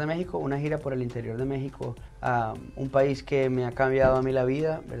 Acabo de llegar de México, una gira por el interior de México, a un país que me ha cambiado a mí la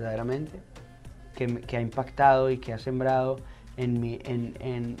vida, verdaderamente, que ha impactado y que ha sembrado en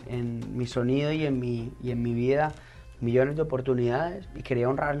mi sonido y en mi vida millones de oportunidades, y quería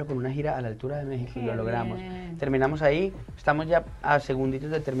honrarlo con una gira a la altura de México. Y lo logramos. Terminamos ahí, estamos ya a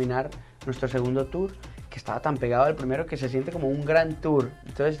segunditos de terminar nuestro segundo tour, que estaba tan pegado al primero que se siente como un gran tour.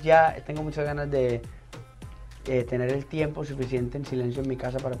 Entonces ya tengo muchas ganas de tener el tiempo suficiente en silencio en mi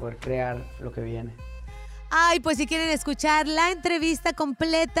casa para poder crear lo que viene. Ay, pues si quieren escuchar la entrevista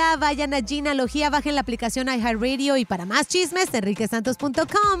completa, vayan a Ginalogía, bajen la aplicación iHeartRadio, y para más chismes,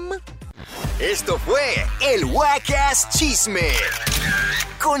 enriquesantos.com. Esto fue el Wackass Chisme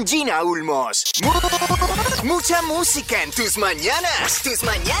con Gina Ulmos. Mucha música en tus mañanas. Tus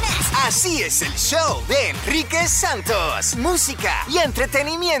mañanas. Así es el show de Enrique Santos. Música y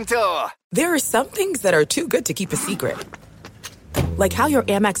entretenimiento. There are some things that are too good to keep a secret. Like how your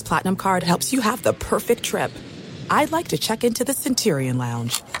Amex Platinum card helps you have the perfect trip. I'd like to check into the Centurion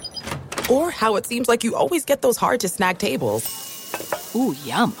Lounge. Or how it seems like you always get those hard-to-snag tables. Ooh,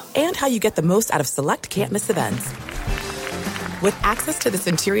 yum. And how you get the most out of select can't-miss events. With access to the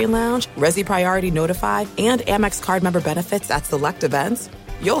Centurion Lounge, Resi Priority Notified, and Amex card member benefits at select events,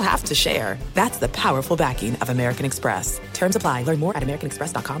 you'll have to share. That's the powerful backing of American Express. Terms apply. Learn more at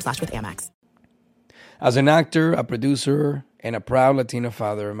americanexpress.com/withAmex. As an actor, a producer, and a proud Latino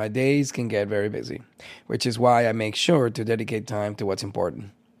father, my days can get very busy, which is why I make sure to dedicate time to what's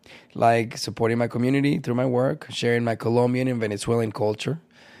important. Like supporting my community through my work, sharing my Colombian and Venezuelan culture,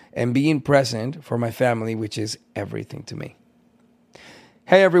 and being present for my family, which is everything to me.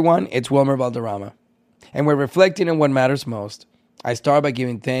 Hey everyone, it's Wilmer Valderrama. And we're reflecting on what matters most. I start by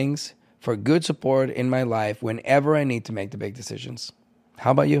giving thanks for good support in my life whenever I need to make the big decisions.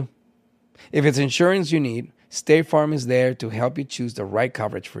 How about you? If it's insurance you need, State Farm is there to help you choose the right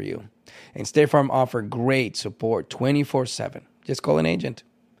coverage for you. And State Farm offers great support 24/7. Just call an agent.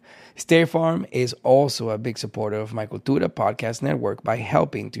 State Farm is also a big supporter of my Cultura podcast network by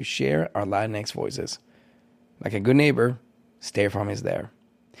helping to share our Latinx voices. Like a good neighbor, State Farm is there.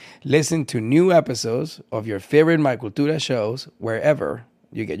 Listen to new episodes of your favorite My Cultura shows wherever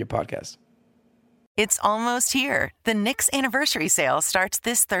you get your podcasts. It's almost here. The Knix anniversary sale starts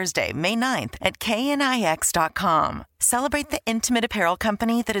this Thursday, May 9th at knix.com. Celebrate the intimate apparel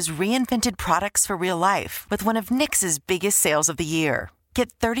company that has reinvented products for real life with one of Knix's biggest sales of the year.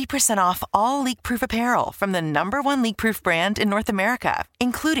 Get 30% off all leak-proof apparel from the #1 leak-proof brand in North America,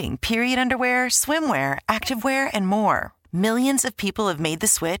 including period underwear, swimwear, activewear, and more. Millions of people have made the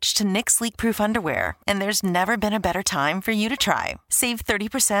switch to Knix leak-proof underwear, and there's never been a better time for you to try. Save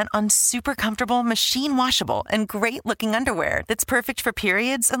 30% on super comfortable, machine-washable, and great-looking underwear that's perfect for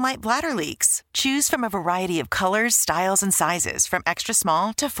periods and light bladder leaks. Choose from a variety of colors, styles, and sizes from extra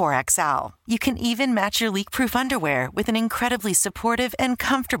small to 4XL. You can even match your leak-proof underwear with an incredibly supportive and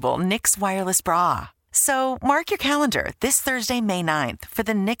comfortable Knix wireless bra. So mark your calendar this Thursday, May 9th for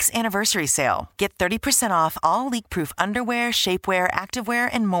the Knix anniversary sale. Get 30% off all leak-proof underwear, shapewear, activewear,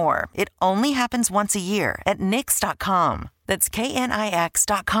 and more. It only happens once a year at knix.com. That's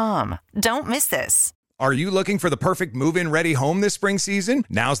knix.com. Don't miss this. Are you looking for the perfect move-in ready home this spring season?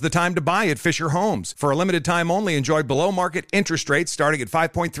 Now's the time to buy at Fisher Homes. For a limited time only, enjoy below-market interest rates starting at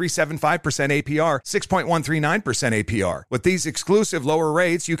 5.375% APR, 6.139% APR. With these exclusive lower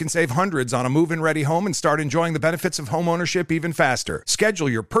rates, you can save hundreds on a move-in ready home and start enjoying the benefits of home ownership even faster. Schedule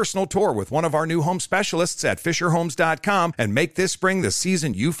your personal tour with one of our new home specialists at FisherHomes.com and make this spring the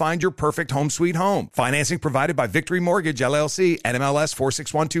season you find your perfect home sweet home. Financing provided by Victory Mortgage, LLC, NMLS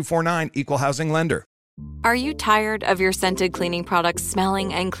 461249, Equal Housing Lender. Are you tired of your scented cleaning products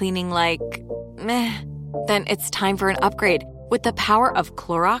smelling and cleaning like meh? Then it's time for an upgrade with the power of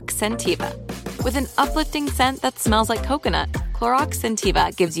Clorox Scentiva. With an uplifting scent that smells like coconut, Clorox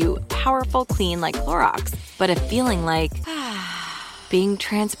Scentiva gives you powerful clean like Clorox, but a feeling like being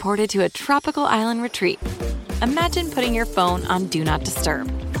transported to a tropical island retreat. Imagine putting your phone on Do Not Disturb,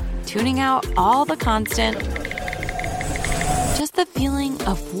 tuning out all the constant, just the feeling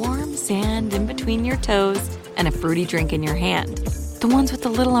of warm sand in between your toes and a fruity drink in your hand. The ones with the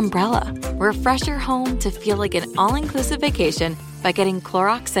little umbrella. Refresh your home to feel like an all-inclusive vacation by getting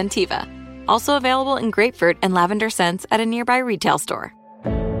Clorox Scentiva. Also available in grapefruit and lavender scents at a nearby retail store.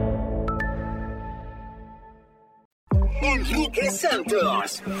 Enrique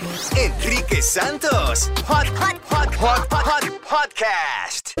Santos. Enrique Santos.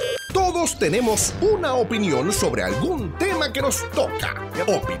 Podcast. Todos tenemos una opinión sobre algún tema que nos toca.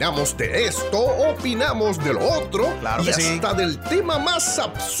 Opinamos de esto, opinamos de lo otro Claro y que sí. hasta del tema más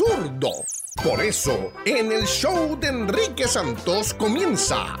absurdo. Por eso, en el show de Enrique Santos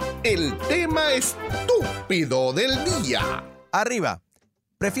comienza el tema estúpido del día. Arriba.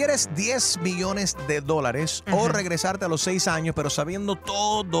 ¿Prefieres 10 millones de dólares o regresarte a los 6 años, pero sabiendo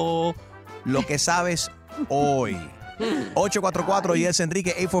todo lo que sabes hoy? 844 y es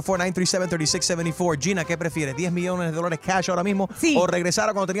Enrique, 844-937-3674. Gina, ¿qué prefieres? ¿10 millones de dólares cash ahora mismo? Sí. ¿O regresar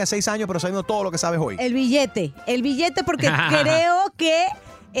a cuando tenías 6 años, pero sabiendo todo lo que sabes hoy? El billete porque creo que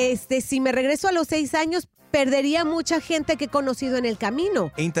si me regreso a los 6 años, perdería mucha gente que he conocido en el camino.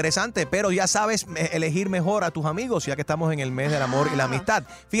 Interesante, pero ya sabes elegir mejor a tus amigos, ya que estamos en el mes del amor y la amistad.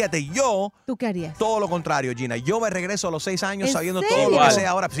 Fíjate, yo... ¿Tú qué harías? Todo lo contrario, Gina. Yo me regreso a los 6 años ¿En sabiendo serio? todo lo que sé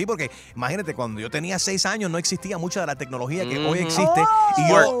ahora. Sí, porque imagínate, cuando yo tenía 6 años no existía mucha de la tecnología que hoy existe. Y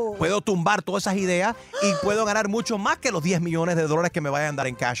yo puedo tumbar todas esas ideas y puedo ganar mucho más que los 10 millones de dólares que me vayan a dar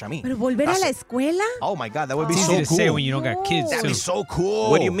en cash a mí. ¿Pero volver a la escuela? Oh, my God, that would be It's so easy to say cool. when you don't got kids, That'd be too. so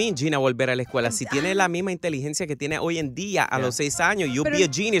cool. What do you mean, Gina, volver a la escuela? Si tiene la misma inteligencia que tiene hoy en día a los 6 años, you'll be a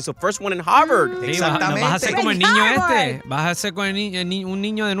genius, the first one in Harvard. Sí, vas a ser como el niño vas a ser como un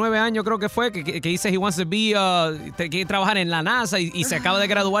niño de 9 años, creo que fue, que dice he wants to be, quiere trabajar en la NASA y se acaba de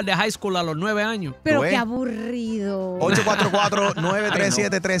graduar de high school a los 9 años. Pero qué aburrido.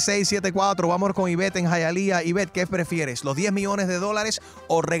 844-937-3674. Vamos con Ivette en Hialeah. Ivette, ¿qué prefieres? ¿Los 10 millones de dólares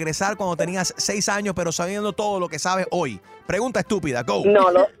o regresar cuando tenías 6 años pero sabiendo todo lo que sabes hoy? Pregunta estúpida, go. No.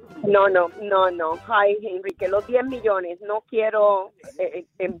 Ay, Enrique, los 10 millones. No quiero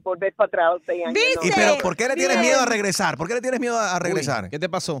volver para atrás a los 6 años. ¿Y pero por qué le tienes miedo a regresar? ¿Por qué le tienes miedo a regresar? ¿Qué te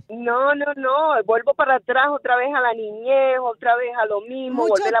pasó? No. Vuelvo para atrás otra vez a la niñez, otra vez a lo mismo.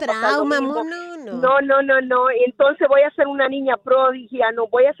 Mucho volver a pasar lo trauma, mismo. no. Entonces voy a ser una niña prodigia. No,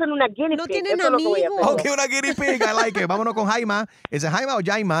 voy a ser una guinea pig. No tienen Eso es lo que voy a hacer. Ok, una guinea pig, I like it. Vámonos con Jaima. ¿Es Jaima o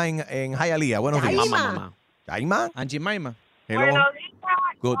Jaima en Hialeah? Buenos días. Jaima. ¿Jaima? Angie Maima. Hello. Buenos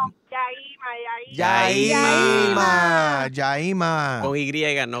Good. Yaima. Yaima. Con Y,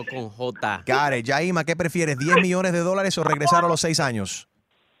 no con J. Got it. Yaima, ¿qué prefieres? ¿10 millones de dólares o regresar a los 6 años?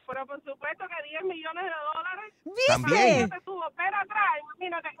 Pero por supuesto que 10 millones de dólares. También. Espera atrás,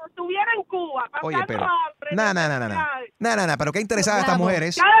 imagínate, estuviera en Cuba. Oye, pero... No, pero qué interesadas estas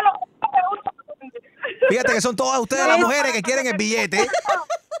mujeres. Fíjate que son todas ustedes las mujeres que quieren el billete.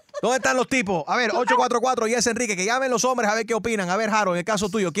 ¿Dónde están los tipos? A ver, 844 y es Enrique, que llamen los hombres a ver qué opinan. A ver, Harold, en el caso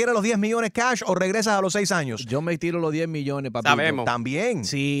tuyo, ¿quieres los 10 millones cash o regresas a los 6 años? Yo me tiro los 10 millones, papito. Sabemos. También.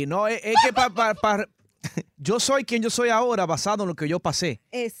 Sí, no, es que yo soy quien yo soy ahora basado en lo que yo pasé.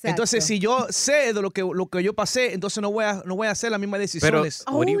 Exacto. Entonces, si yo sé de lo que yo pasé, entonces no voy a hacer las mismas decisiones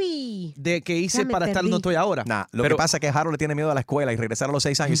de que hice para estar donde estoy ahora. Lo que pasa es que Harold le tiene miedo a la escuela y regresar a los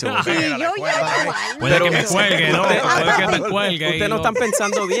 6 años y se volver a la escuela. Puede que me cuelgue, ¿no? Puede que me cuelgue. Ustedes no están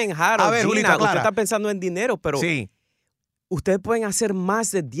pensando bien, Harold. A ver, Gina, Julita, usted Clara. está pensando en dinero, pero... Sí. Ustedes pueden hacer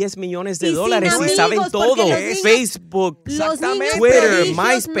más de 10 millones de Y sin dólares si amigos, saben porque todo. los niños- Facebook, los niños Twitter, prodigios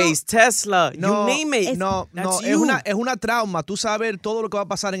MySpace, Tesla, you name it. No, That's es you. una trauma. Tú sabes todo lo que va a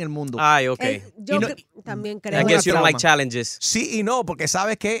pasar en el mundo. Ay, ok. Yo también creo. I guess you don't like challenges. Sí y no, porque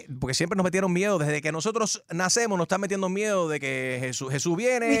sabes que, porque siempre nos metieron miedo, desde que nosotros nacemos nos están metiendo miedo de que Jesús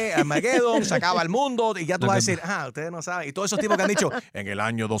viene, Armageddon, se acaba el mundo y ya tú vas a decir, ustedes no saben. Y todos esos tipos que han dicho, en el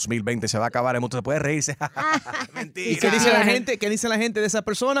año 2020 se va a acabar el mundo, se puede reírse. Mentira. ¿Y qué dice la gente? ¿Qué dice la gente de esa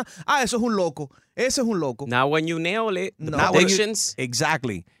persona? Eso es un loco. Eso es un loco. Now when you nail it, the Now when you- predictions.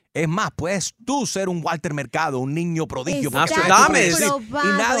 Exactly. Es más, puedes tú ser un Walter Mercado, un niño prodigio. porque Exacto. eso tú puedes decir. Probado.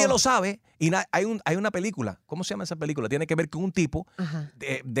 Y nadie lo sabe. Y hay una película. ¿Cómo se llama esa película? Tiene que ver con un tipo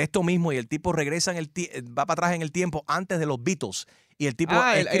de esto mismo y el tipo regresa va para atrás en el tiempo antes de los Beatles. Y el tipo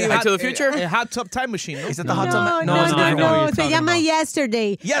escribe Back to the Future. El Hot Tub Time Machine, ¿no? Is it the Hot Tub? No, se llama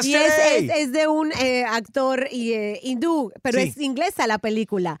Yesterday. Yesterday. Y es de un actor hindú, pero Sí. es inglesa la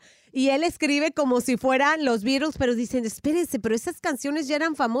película. Y él escribe como si fueran los Beatles, pero dicen, espérense, pero esas canciones ya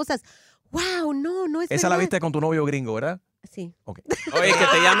eran famosas. Wow, no es Esa la verdad. viste con tu novio gringo, ¿verdad? Sí. Okay. Oye, que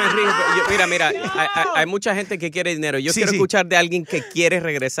te llamen Rick. Mira, hay mucha gente que quiere dinero. Yo Sí, quiero sí. escuchar de alguien que quiere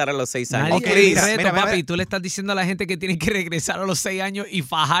regresar a los 6 años. Nadie quiere mira, reto, mira, papi. mira. Tú le estás diciendo a la gente que tiene que regresar a los 6 años y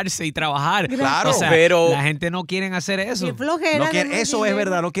fajarse y trabajar. Claro, o sea, pero- la gente no quiere hacer eso. Qué flojera. No de quieren- no eso es dinero.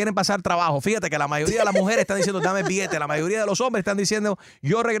 verdad, no quieren pasar trabajo. Fíjate que la mayoría de las mujeres están diciendo, dame billete. La mayoría de los hombres están diciendo,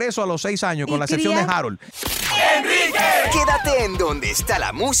 yo regreso a los 6 años, con ¿Y la excepción de cría? Harold. Quédate en donde está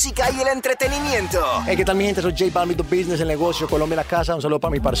la música y el entretenimiento. Hey, ¿qué tal mi gente? Soy J Balvin, The Business, el negocio, Colombia, la casa. Un saludo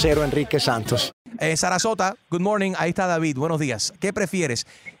para mi parcero Enrique Santos. Sarasota, good morning. Ahí está David. Buenos días. ¿Qué prefieres?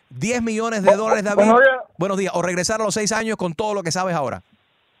 ¿10 millones de dólares, David? Buenos días. ¿O regresar a los 6 años con todo lo que sabes ahora?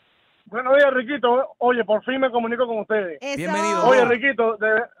 Buenos días, Riquito. Oye, por fin me comunico con ustedes. Bienvenido. Oye, Riquito,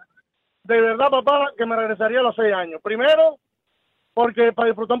 de verdad, papá, que me regresaría a los 6 años. Primero, porque para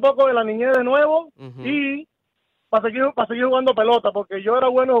disfrutar un poco de la niñez de nuevo y para seguir jugando pelota, porque yo era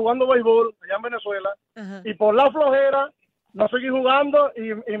bueno jugando béisbol allá en Venezuela y por la flojera no seguí jugando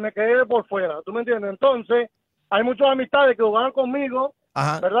y me quedé por fuera. ¿Tú me entiendes? Entonces, hay muchas amistades que jugaban conmigo,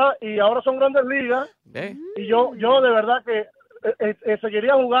 ¿verdad? Y ahora son grandes ligas y yo de verdad que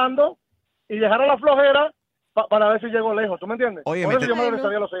seguiría jugando y dejar a la flojera para ver si llego lejos, ¿tú me entiendes? Oye, por eso yo me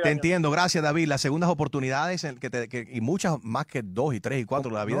regresaría a los 6 te años. entiendo, gracias David. Las segundas oportunidades y muchas más que 2 y 3 y 4.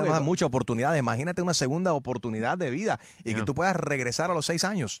 La vida nos da muchas oportunidades. Imagínate una segunda oportunidad de vida y que tú puedas regresar a los 6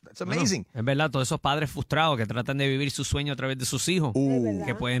 años. That's amazing. Es verdad, todos esos padres frustrados que tratan de vivir su sueño a través de sus hijos,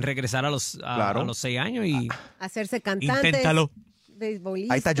 que pueden regresar a los 6 años y hacerse cantantes. Inténtalo.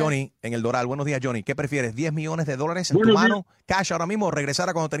 Beisbolistas. Ahí está Johnny en el Doral. Buenos días, Johnny. ¿Qué prefieres? ¿10 millones de dólares en tu mano, cash ahora mismo, o regresar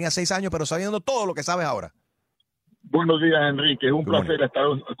a cuando tenías 6 años, pero sabiendo todo lo que sabes ahora? Buenos días, Enrique. Es un placer estar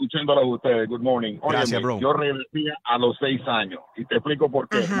escuchándolos a ustedes. Good morning. Gracias, bro. Yo regresaría a los 6 años y te explico por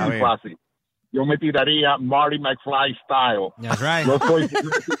qué. Ajá. Muy fácil. Yo me tiraría Marty McFly style. That's right.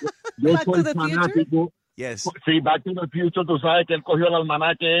 Yo soy fanático. Yes. Sí, Back to the Future, tú sabes que él cogió el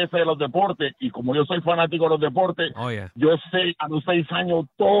almanaque ese de los deportes y como yo soy fanático de los deportes, yo sé a los 6 años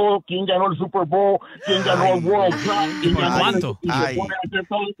todo, quién ganó el Super Bowl, quién ganó el World Cup, quién ganó ¿cuánto? Y se pone a hacer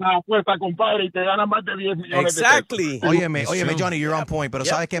todas las apuestas, compadre, y te ganan más de 10 millones de pesos. Óyeme, Johnny, you're on point, pero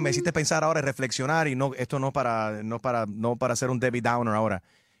 ¿sabes qué? Me hiciste pensar ahora y reflexionar y esto no para ser un Debbie Downer ahora.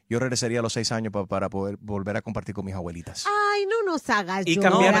 Yo regresaría a los 6 años para poder volver a compartir con mis abuelitas. Ay, no nos hagas Y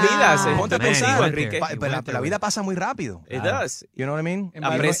llorar. cambiar vidas. Ponte a pensar, Enrique. La vida pasa muy rápido. It does. You know what I mean?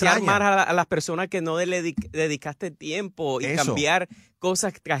 Apreciar más a las personas que no le dedicaste tiempo y Eso. cambiar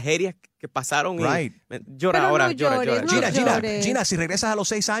cosas, tragedias que pasaron. Right. Llora Pero ahora, no llora. llores. Gina, si regresas a los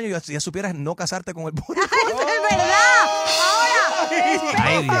 6 años, ya supieras no casarte con el público. ¡Es verdad!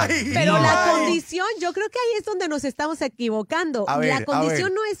 Ahora, Ay, pero Dios. la condición, yo creo que ahí es donde nos estamos equivocando. A ver, la a condición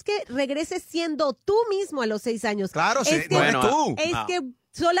ver. no es que regreses siendo tú mismo a los 6 años. Claro, sí, es que, no eres tú. Es que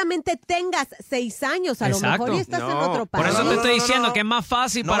solamente tengas 6 años, a lo mejor y estás en otro país. Por eso te estoy diciendo que es más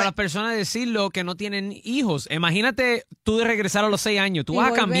fácil para las personas decirlo que no tienen hijos. Imagínate tú de regresar a los 6 años. Tú Y vas a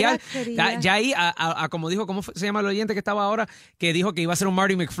volver cambiar. a criar. Ya ahí, como dijo, ¿cómo se llama el oyente que estaba ahora? Que dijo que iba a ser un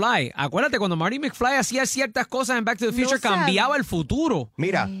Marty McFly. Acuérdate, cuando Marty McFly hacía ciertas cosas en Back to the Future, cambiaba el futuro.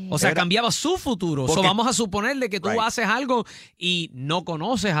 Mira. O sea, cambiaba su futuro. Porque- Vamos a suponerle que tú Right. haces algo y no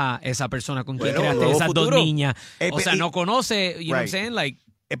conoces a esa persona con quien Bueno, creaste nuevo esas futuro. dos niñas. O Pe- sea, y- no conoce, you know what I'm Right. saying? Like,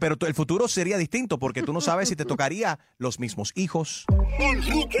 Pero el futuro sería distinto porque tú no sabes si te tocaría los mismos hijos.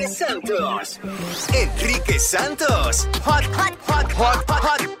 Enrique Santos. Enrique Santos.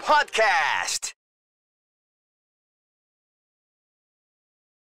 Podcast.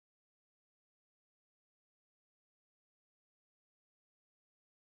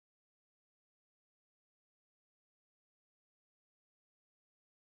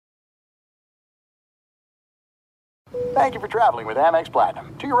 Thank you for traveling with Amex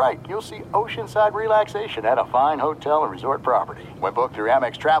Platinum. To your right, you'll see oceanside relaxation at a fine hotel and resort property. When booked through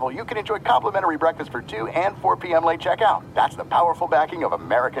Amex Travel, you can enjoy complimentary breakfast for 2 and 4 p.m. late checkout. That's the powerful backing of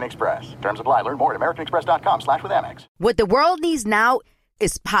American Express. Terms apply. Learn more at americanexpress.com/withAmex. What the world needs now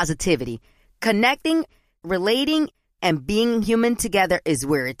is positivity. Connecting, relating, and being human together is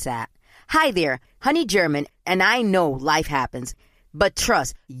where it's at. Hi there, Honey German, and I know life happens, but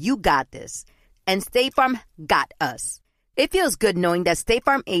trust, you got this. And State Farm got us. It feels good knowing that State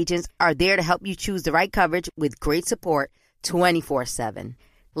Farm agents are there to help you choose the right coverage with great support 24/7.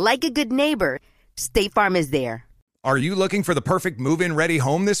 Like a good neighbor, State Farm is there. Are you looking for the perfect move-in ready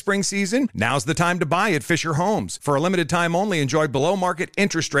home this spring season? Now's the time to buy at Fisher Homes. For a limited time only, enjoy below-market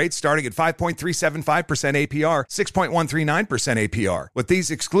interest rates starting at 5.375% APR, 6.139% APR. With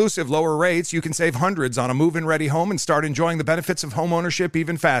these exclusive lower rates, you can save hundreds on a move-in ready home and start enjoying the benefits of home ownership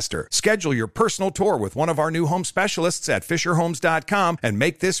even faster. Schedule your personal tour with one of our new home specialists at FisherHomes.com and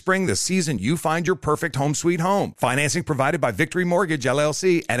make this spring the season you find your perfect home sweet home. Financing provided by Victory Mortgage,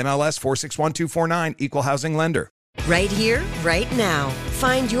 LLC, NMLS 461249, Equal Housing Lender. Right here, right now.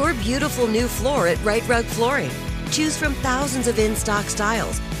 Find your beautiful new floor at Right Rug Flooring. Choose from thousands of in-stock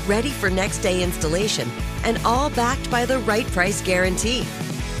styles, ready for next day installation, and all backed by the right price guarantee.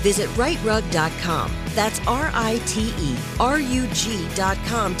 Visit rightrug.com. That's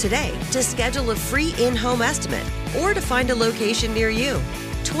RITERUG.com today to schedule a free in-home estimate or to find a location near you.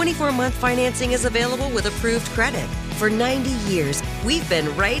 24-month financing is available with approved credit. For 90 years, we've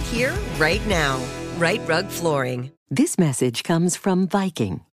been right here, right now. Right Rug Flooring. This message comes from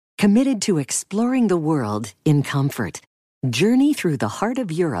Viking, committed to exploring the world in comfort. Journey through the heart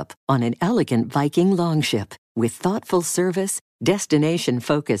of Europe on an elegant Viking longship with thoughtful service,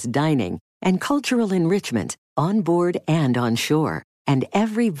 destination-focused dining, and cultural enrichment on board and on shore. And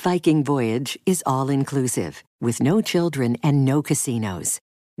every Viking voyage is all-inclusive, with no children and no casinos.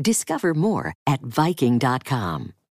 Discover more at Viking.com.